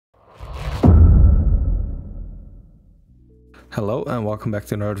Hello and welcome back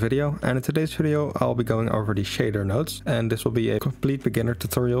to another video, and in today's video I'll be going over the shader nodes, and this will be a complete beginner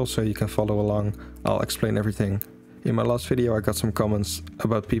tutorial so you can follow along. I'll explain everything. In my last video I got some comments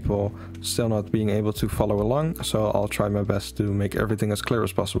about people still not being able to follow along, so I'll try my best to make everything as clear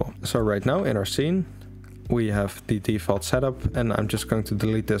as possible. So right now in our scene we have the default setup, and I'm just going to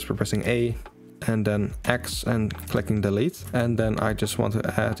delete this by pressing A and then X and clicking delete. And then I just want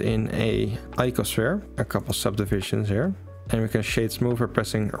to add in a icosphere, a couple subdivisions here. And we can shade smooth by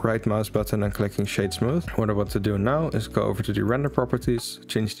pressing right mouse button and clicking shade smooth. What I want to do now is go over to the render properties,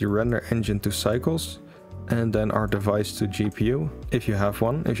 change the render engine to cycles, and then our device to GPU, if you have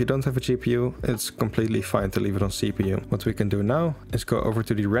one. If you don't have a GPU, it's completely fine to leave it on CPU. What we can do now is go over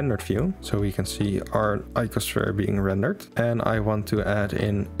to the rendered view, so we can see our icosphere being rendered. And I want to add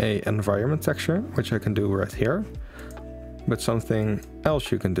in a environment texture, which I can do right here. But something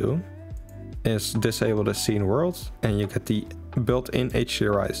else you can do is disable the scene world, and you get the built-in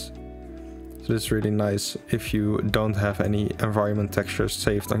HDRIs. So this is really nice if you don't have any environment textures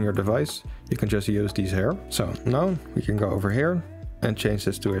saved on your device. You can just use these here. So now we can go over here and change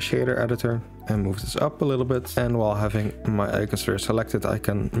this to a shader editor and move this up a little bit. And while having my icosphere selected, I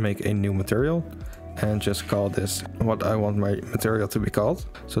can make a new material and just call this what I want my material to be called.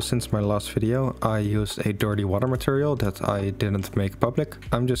 So since my last video I used a dirty water material that I didn't make public,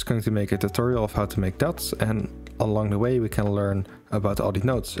 I'm just going to make a tutorial of how to make that, and along the way we can learn about all the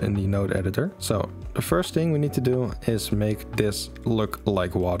nodes in the node editor. So the first thing we need to do is make this look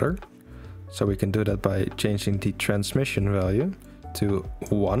like water. So we can do that by changing the transmission value to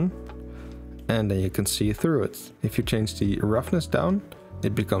 1, and then you can see through it. If you change the roughness down,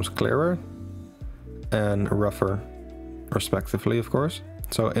 it becomes clearer and rougher respectively, of course.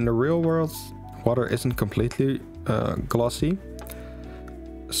 So in the real world water isn't completely glossy,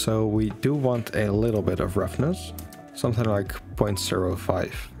 so we do want a little bit of roughness, something like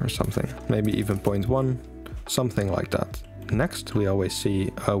 0.05 or something, maybe even 0.1, something like that. Next we always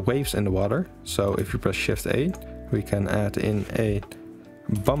see waves in the water, so if you press Shift A we can add in a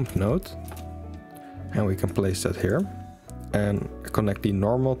bump node, and we can place that here and connect the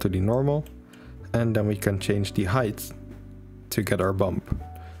normal to the normal. And then we can change the height to get our bump.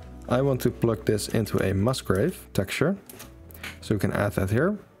 I want to plug this into a Musgrave texture, so we can add that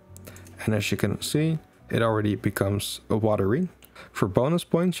here. And as you can see, it already becomes watery. For bonus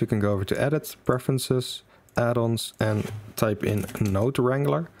points, you can go over to Edit, Preferences, Add-ons, and type in Node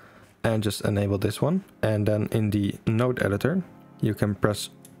Wrangler, and just enable this one. And then in the node editor, you can press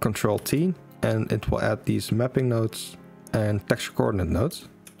Ctrl T, and it will add these mapping nodes and texture coordinate nodes.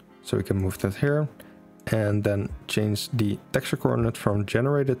 So we can move that here and then change the texture coordinate from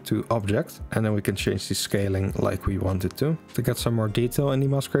generated to object, and then we can change the scaling like we want it to. To get some more detail in the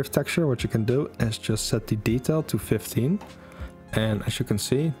Musgrave texture, what you can do is just set the detail to 15, and as you can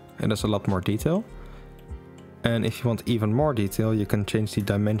see it has a lot more detail. And if you want even more detail, you can change the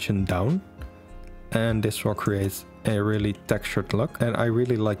dimension down, and this will create a really textured look, and I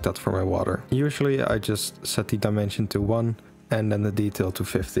really like that for my water. Usually I just set the dimension to 1 and then the detail to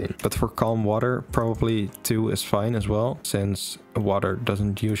 15. But for calm water, probably 2 is fine as well, since water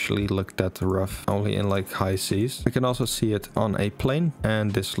doesn't usually look that rough, only in like high seas. We can also see it on a plane,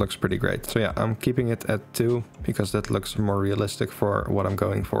 and this looks pretty great. So yeah, I'm keeping it at 2 because that looks more realistic for what I'm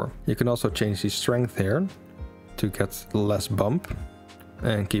going for. You can also change the strength here to get less bump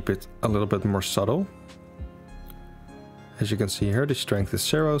and keep it a little bit more subtle. As you can see here, the strength is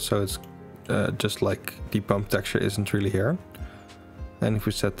 0, so it's just like the bump texture isn't really here. And if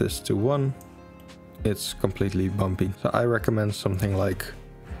we set this to 1, it's completely bumpy. So I recommend something like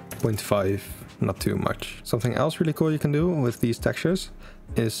 0.5, not too much. Something else really cool you can do with these textures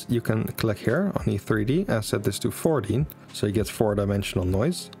is you can click here on the 3D and set this to 14, so you get 4-dimensional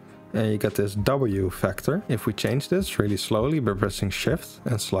noise. And you get this W factor. If we change this really slowly by pressing Shift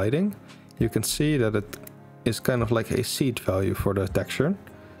and sliding, you can see that it is kind of like a seed value for the texture.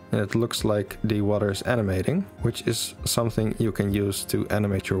 And it looks like the water is animating, which is something you can use to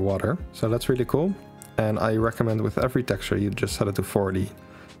animate your water. So that's really cool. And I recommend with every texture you just set it to 40,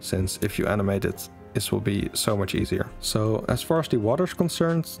 since if you animate it, this will be so much easier. So as far as the water is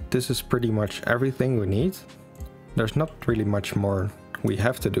concerned, this is pretty much everything we need. There's not really much more we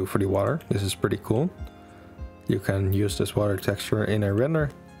have to do for the water. This is pretty cool. You can use this water texture in a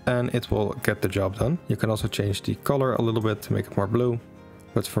render and it will get the job done. You can also change the color a little bit to make it more blue.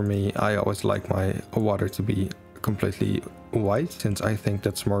 But for me, I always like my water to be completely white, since I think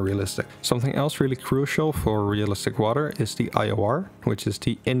that's more realistic. Something else really crucial for realistic water is the IOR, which is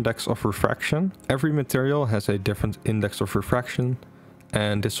the index of refraction. Every material has a different index of refraction,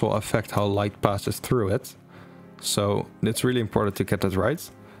 and this will affect how light passes through it. So it's really important to get that right.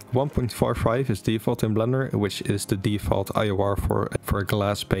 1.45 is default in Blender, which is the default IOR for a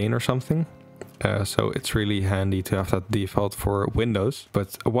glass pane or something. So it's really handy to have that default for Windows.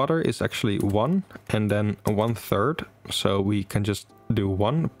 But water is actually 1 and then 1/3. So we can just do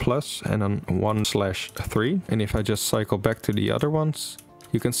 1 plus and then 1/3. And if I just cycle back to the other ones,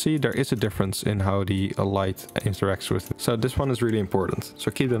 you can see there is a difference in how the light interacts with it. So this one is really important.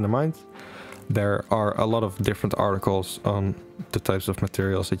 So keep that in mind. There are a lot of different articles on the types of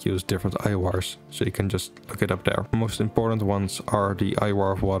materials that use different IORs, so you can just look it up there. The most important ones are the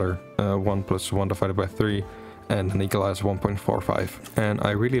IOR of water, 1 plus 1 divided by 3, and then the glass 1.45. And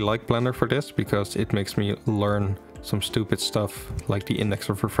I really like Blender for this because it makes me learn some stupid stuff like the index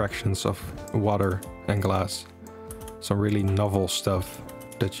of refractions of water and glass. Some really novel stuff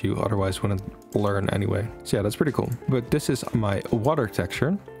that you otherwise wouldn't learn anyway. So yeah, that's pretty cool. But this is my water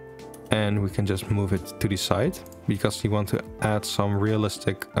texture. And we can just move it to the side because we want to add some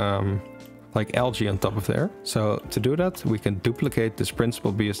realistic like algae on top of there. So to do that, we can duplicate this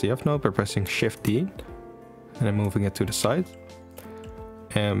principled BSDF node by pressing Shift D and then moving it to the side.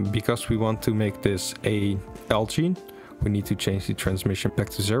 And because we want to make this a algae, we need to change the transmission back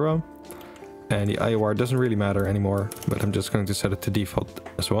to 0. And the IOR doesn't really matter anymore, but I'm just going to set it to default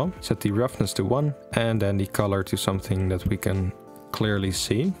as well. Set the roughness to 1 and then the color to something that we can clearly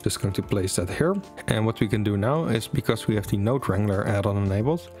see. Just going to place that here. And what we can do now is, because we have the Node Wrangler add-on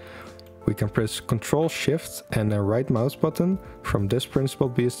enabled, we can press Ctrl Shift and then right mouse button from this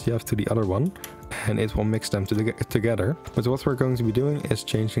principled BSDF to the other one, and it will mix them together. But what we're going to be doing is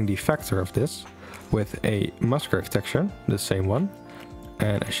changing the factor of this with a Musgrave texture, the same one.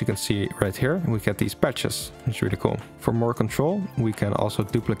 And as you can see right here, we get these patches. It's really cool. For more control, we can also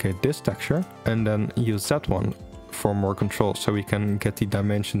duplicate this texture and then use that one for more control, so we can get the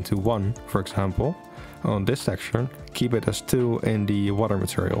dimension to 1, for example, on this texture, keep it as 2 in the water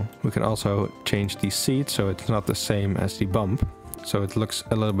material. We can also change the seed so it's not the same as the bump, so it looks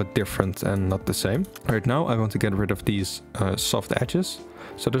a little bit different and not the same. Right now I want to get rid of these soft edges,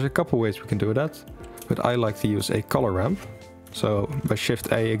 so there's a couple ways we can do that, but I like to use a color ramp. So by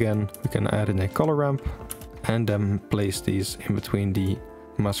Shift A again, we can add in a color ramp and then place these in between the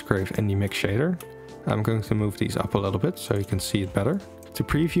Musgrave and the mix shader. I'm going to move these up a little bit so you can see it better. To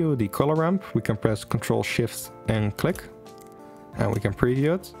preview the color ramp, we can press Ctrl Shift and click, and we can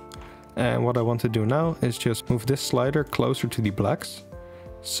preview it. And what I want to do now is just move this slider closer to the blacks,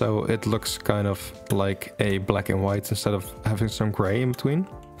 so it looks kind of like a black and white instead of having some gray in between.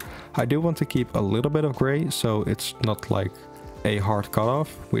 I do want to keep a little bit of gray, so it's not like a hard cutoff,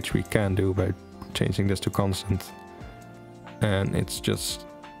 which we can do by changing this to constant. And it's just,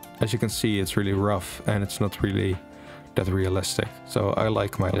 as you can see, it's really rough and it's not really that realistic. So I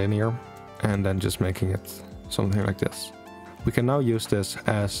like my linear and then just making it something like this. We can now use this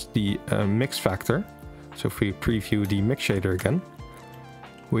as the mix factor. So if we preview the mix shader again,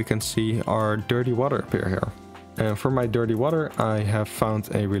 we can see our dirty water appear here. And for my dirty water, I have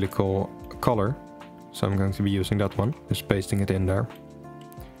found a really cool color. So I'm going to be using that one, just pasting it in there.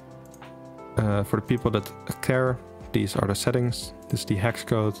 For the people that care, these are the settings. This is the hex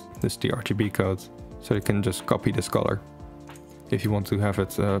code, this is the RGB code. So you can just copy this color if you want to have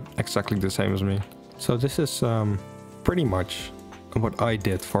it exactly the same as me. So this is pretty much what I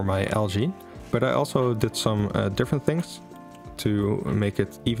did for my algae, but I also did some different things to make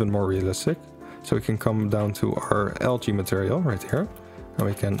it even more realistic. So we can come down to our algae material right here, and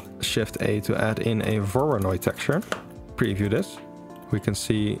we can Shift A to add in a Voronoi texture. Preview this. We can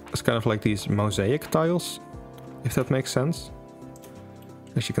see it's kind of like these mosaic tiles, if that makes sense.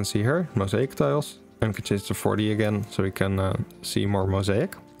 As you can see here, mosaic tiles. And we can change to 40 again, so we can see more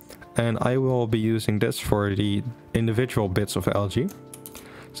mosaic. And I will be using this for the individual bits of algae.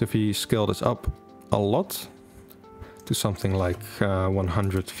 So if we scale this up a lot to something like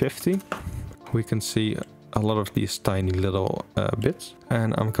 150, we can see a lot of these tiny little bits.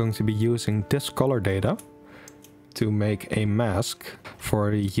 And I'm going to be using this color data to make a mask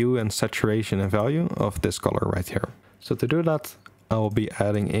for the hue and saturation and value of this color right here. So to do that, I will be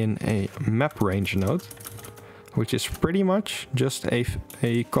adding in a map range node, which is pretty much just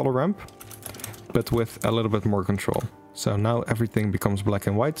a color ramp, but with a little bit more control. So now everything becomes black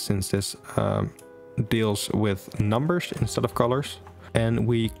and white, since this deals with numbers instead of colors. And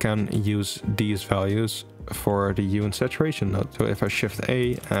we can use these values for the hue and saturation node. So if I Shift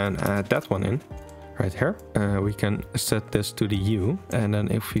A and add that one in, right here, we can set this to the hue. And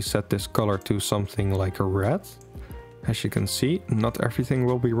then if we set this color to something like a red, As you can see, not everything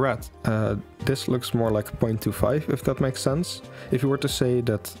will be red. This looks more like 0.25, if that makes sense. If you were to say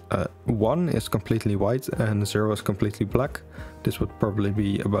that 1 is completely white and 0 is completely black, this would probably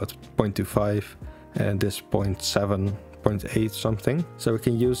be about 0.25 and this 0.7, 0.8 something. So we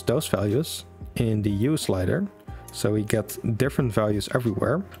can use those values in the hue slider, so we get different values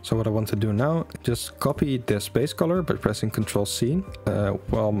everywhere. So what I want to do now, just copy this base color by pressing Ctrl C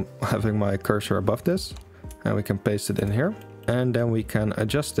while having my cursor above this. And we can paste it in here, and then we can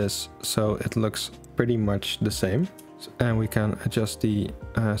adjust this so it looks pretty much the same. And we can adjust the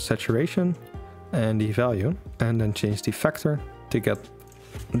saturation and the value, and then change the factor to get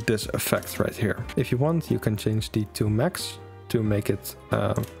this effect right here. If you want, you can change the to max to make it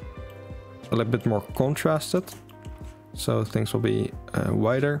a little bit more contrasted, so things will be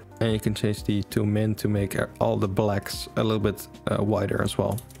wider, and you can change the to min to make all the blacks a little bit wider as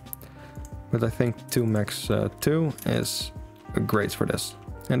well. But I think 2 max 2 is great for this.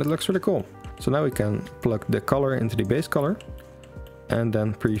 And it looks really cool. So now we can plug the color into the base color and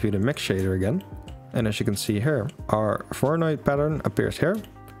then preview the mix shader again. And as you can see here, our Voronoi pattern appears here,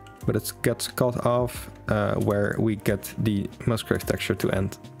 but it gets cut off where we get the Musgrave texture to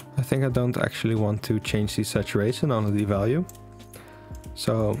end. I think I don't actually want to change the saturation, only the value.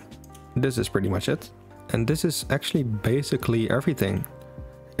 So this is pretty much it. And this is actually basically everything.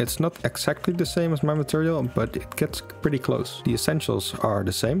 It's not exactly the same as my material, but it gets pretty close. The essentials are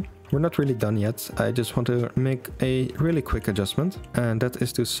the same. We're not really done yet. I just want to make a really quick adjustment, and that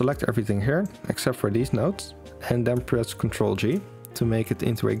is to select everything here except for these nodes, and then press Ctrl G to make it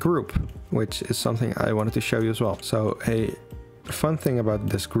into a group, which is something I wanted to show you as well. So a fun thing about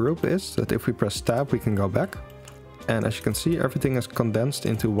this group is that if we press tab, we can go back. And as you can see, everything is condensed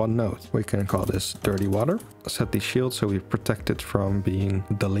into one node. We can call this dirty water. Set the shield so we protect it from being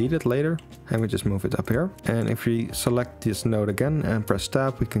deleted later. And we just move it up here. And if we select this node again and press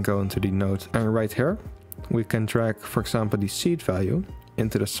tab, we can go into the node. And right here, we can drag, for example, the seed value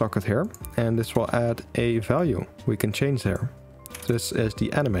into the socket here. And this will add a value we can change there. This is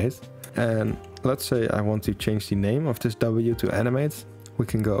the animate. And let's say I want to change the name of this W to animate. We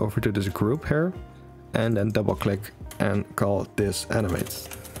can go over to this group here, and then double click and call this animate.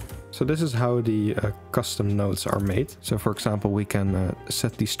 So this is how the custom nodes are made. So for example, we can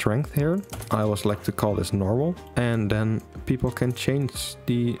set the strength here. I always like to call this normal, and then people can change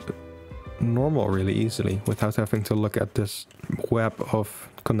the normal really easily without having to look at this web of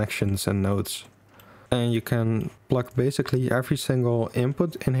connections and nodes. And you can plug basically every single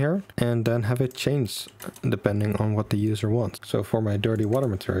input in here and then have it change depending on what the user wants. So for my dirty water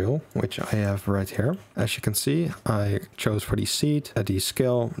material, which I have right here, as you can see, I chose for the seed, the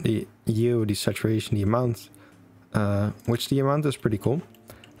scale, the hue, the saturation, the amount, which the amount is pretty cool.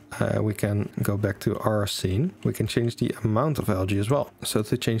 We can go back to our scene. We can change the amount of algae as well. So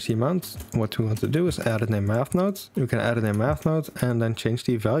to change the amount, what we want to do is add in a math node. We can add in a math node and then change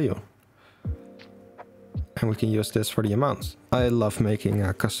the value. And we can use this for the amounts. I love making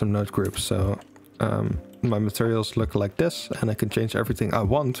custom node groups, so my materials look like this, and I can change everything I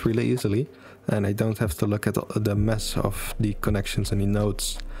want really easily, and I don't have to look at the mess of the connections and the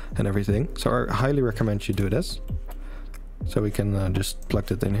nodes and everything. So I highly recommend you do this. So we can just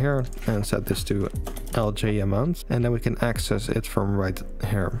plug it in here and set this to LJ amount, and then we can access it from right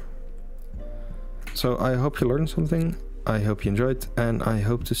here. So I hope you learned something, I hope you enjoyed, and I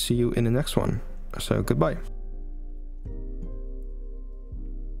hope to see you in the next one. So goodbye.